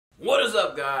What is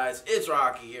up, guys? It's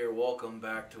Rocky here. Welcome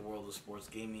back to World of Sports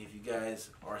Gaming. If you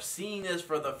guys are seeing this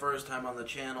for the first time on the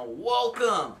channel,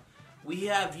 welcome! We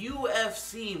have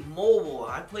UFC Mobile.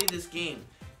 I play this game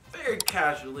very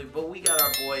casually, but we got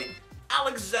our boy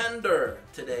Alexander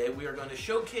today. We are going to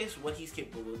showcase what he's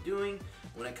capable of doing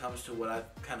when it comes to what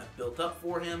I've kind of built up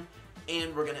for him,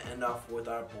 and we're going to end off with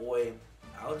our boy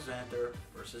Alexander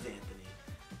versus Anthony.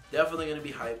 Definitely going to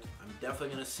be hyped. I'm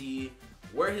definitely going to see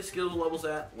where his skill level's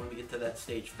at when we get to that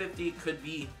stage 50. Could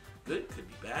be good, could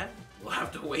be bad. We'll have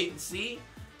to wait and see.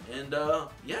 And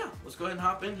yeah, let's go ahead and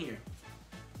hop in here.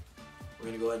 We're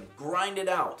going to go ahead and grind it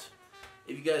out.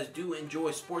 If you guys do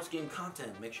enjoy sports game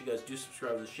content, make sure you guys do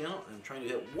subscribe to this channel. I'm trying to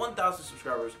hit 1,000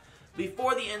 subscribers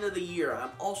before the end of the year.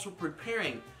 I'm also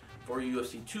preparing for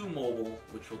UFC 2 Mobile,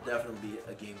 which will definitely be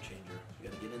a game changer. You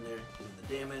got to get in there, get in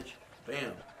the damage.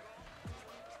 Bam.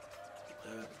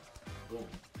 Boom.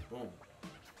 Boom.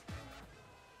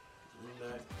 Lean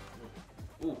back.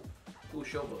 Ooh. Ooh,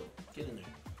 showboat. Get in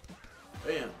there.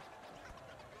 Bam.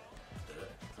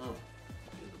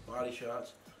 Get the body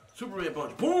shots. Superman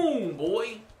punch. Boom,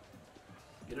 boy.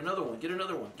 Get another one. Get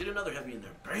another one. Get another heavy in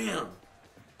there. Bam.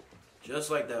 Just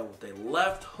like that with a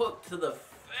left hook to the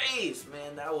face.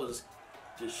 Man, that was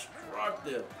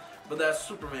destructive. But that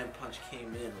Superman punch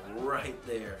came in right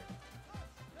there.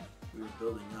 We were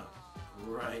building up.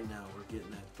 Right now, we're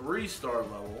getting that 3-star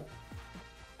level.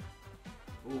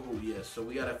 Ooh, yes. So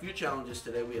we got a few challenges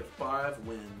today. We have 5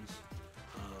 wins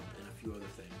and a few other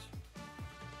things.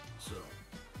 So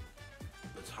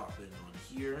let's hop in on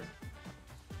here.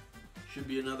 Should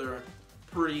be another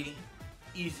pretty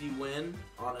easy win,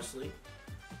 honestly.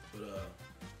 But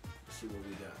let's see what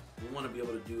we got. We want to be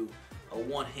able to do a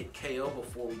one-hit KO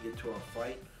before we get to our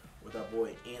fight with our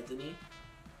boy Anthony.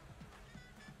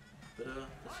 But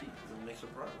let's see, we'll make some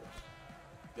progress.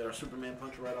 Got our Superman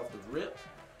punch right off the rip.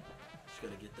 Just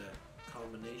gotta get that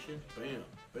combination. Bam,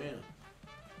 bam.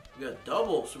 We got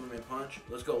double Superman punch.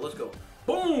 Let's go, let's go.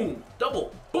 Boom!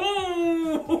 Double.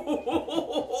 Boom!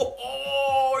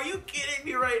 Oh, are you kidding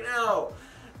me right now?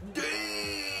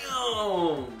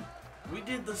 Damn! We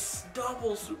did the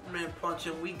double Superman punch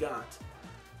and we got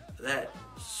that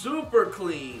super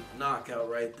clean knockout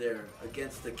right there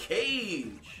against the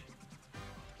cage.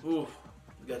 Ooh,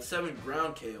 we got 7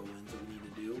 ground KO wins that we need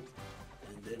to do.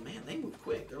 And then, man, they move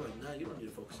quick. They're like, nah, you don't need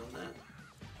to focus on that.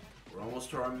 We're almost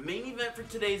to our main event for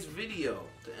today's video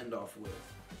to end off with.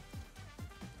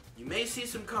 You may see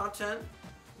some content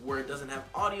where it doesn't have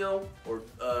audio or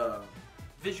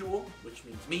visual, which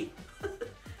means me,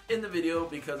 in the video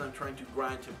because I'm trying to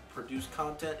grind to produce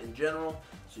content in general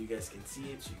so you guys can see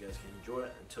it, so you guys can enjoy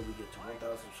it until we get to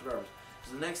 1,000 subscribers.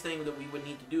 So the next thing that we would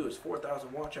need to do is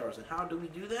 4,000 watch hours. And how do we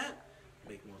do that?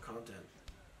 Make more content.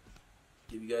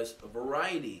 Give you guys a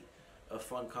variety of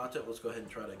fun content. Let's go ahead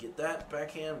and try to get that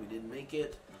backhand. We didn't make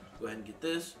it. Go ahead and get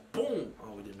this. Boom!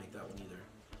 Oh, we didn't make that one either.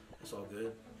 It's all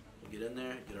good. We'll get in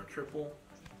there, get our triple.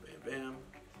 Bam, bam.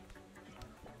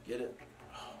 Get it.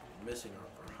 Oh, we're missing our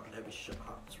heavy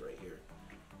shots right here.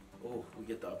 Oh, we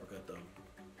get the uppercut though.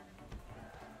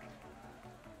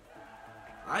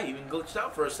 I even glitched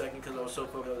out for a second because I was so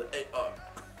focused. Hey,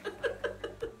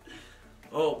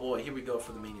 oh boy, here we go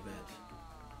for the main event.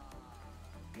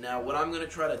 Now, what I'm going to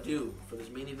try to do for this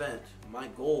main event, my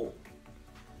goal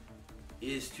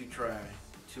is to try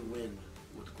to win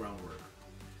with groundwork.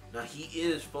 Now, he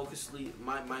is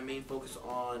my main focus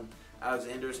on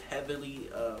Alexander's heavily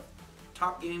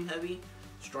top game heavy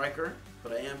striker,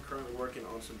 but I am currently working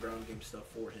on some ground game stuff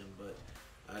for him. But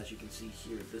as you can see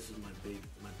here, this is my big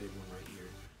one right here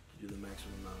to do the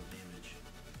maximum amount of damage.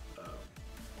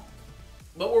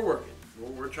 But we're working.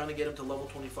 We're trying to get him to level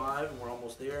 25, and we're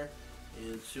almost there.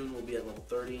 And soon we'll be at level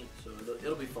 30, so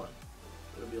it'll be fun.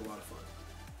 It'll be a lot of fun.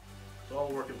 It's all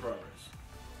a work in progress.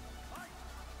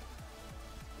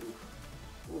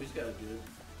 Ooh, he's got a good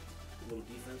little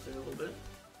defense there a little bit.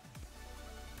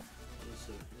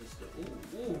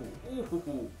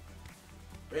 Ooh.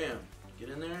 Bam. Get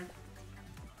in there.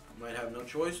 Might have no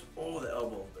choice. Oh, the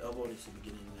elbow. The elbow needs to be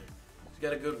getting in there. He's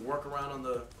got a good workaround on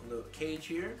the cage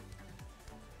here.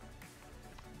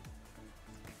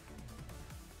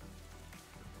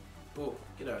 Oh,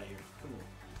 get out of here. Come on.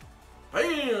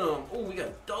 Bam! Oh, we got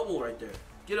a double right there.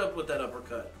 Get up with that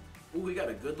uppercut. Oh, we got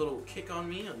a good little kick on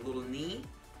me, a little knee.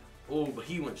 Oh, but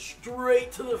he went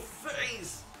straight to the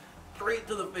face. Straight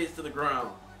to the face, to the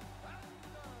ground.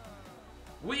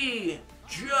 We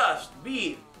just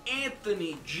beat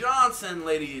Anthony Johnson,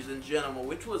 ladies and gentlemen,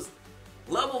 which was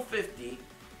level 50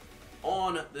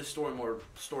 on the story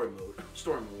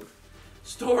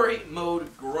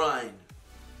mode grind.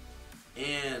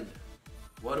 And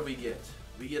what do we get?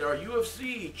 We get our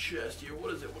UFC chest here.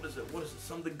 What is it? What is it? What is it?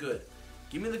 Something good.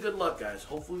 Give me the good luck, guys.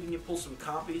 Hopefully we can pull some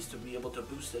copies to be able to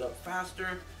boost it up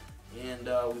faster. And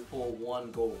we pull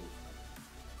 1 gold.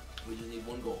 We just need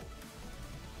 1 gold.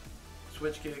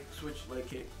 Switch kick, switch leg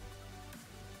kick.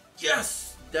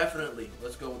 Yes! Definitely.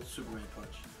 Let's go with the Superman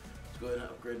punch. Let's go ahead and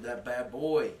upgrade that bad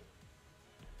boy.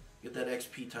 Get that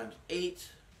XP times 8.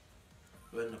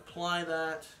 Go ahead and apply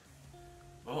that.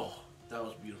 Oh, that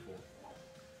was beautiful.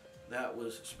 That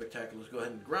was spectacular. Let's go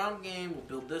ahead and ground game. We'll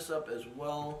build this up as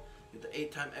well. Get the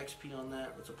 8 time XP on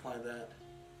that. Let's apply that.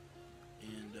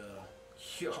 And,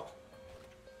 yo.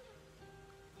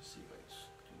 Let's see if I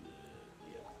can do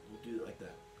that. Yeah, we'll do it like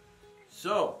that.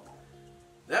 So,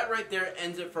 that right there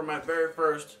ends it for my very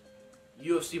first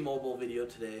UFC mobile video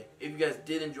today. If you guys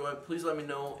did enjoy it, please let me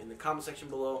know in the comment section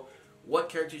below what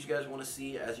characters you guys want to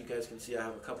see. As you guys can see, I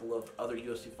have a couple of other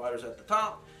UFC fighters at the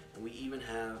top, and we even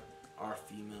have our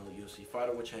female UFC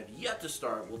fighter, which I have yet to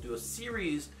start. We'll do a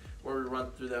series where we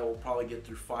run through that. We'll probably get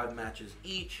through 5 matches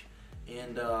each,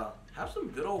 and have some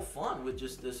good old fun with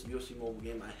just this UFC mobile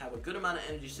game. I have a good amount of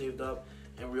energy saved up,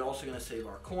 and we're also going to save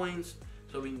our coins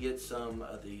so we can get some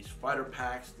of these fighter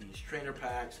packs, these trainer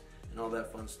packs, and all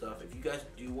that fun stuff. If you guys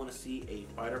do want to see a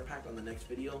fighter pack on the next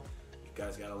video, you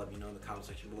guys gotta let me know in the comment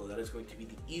section below. That is going to be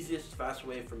the easiest, fast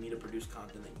way for me to produce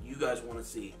content that you guys want to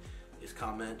see, is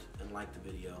comment and like the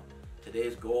video.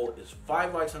 Today's goal is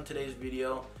 5 likes on today's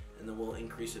video, and then we'll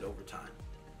increase it over time.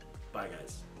 Bye,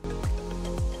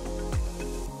 guys.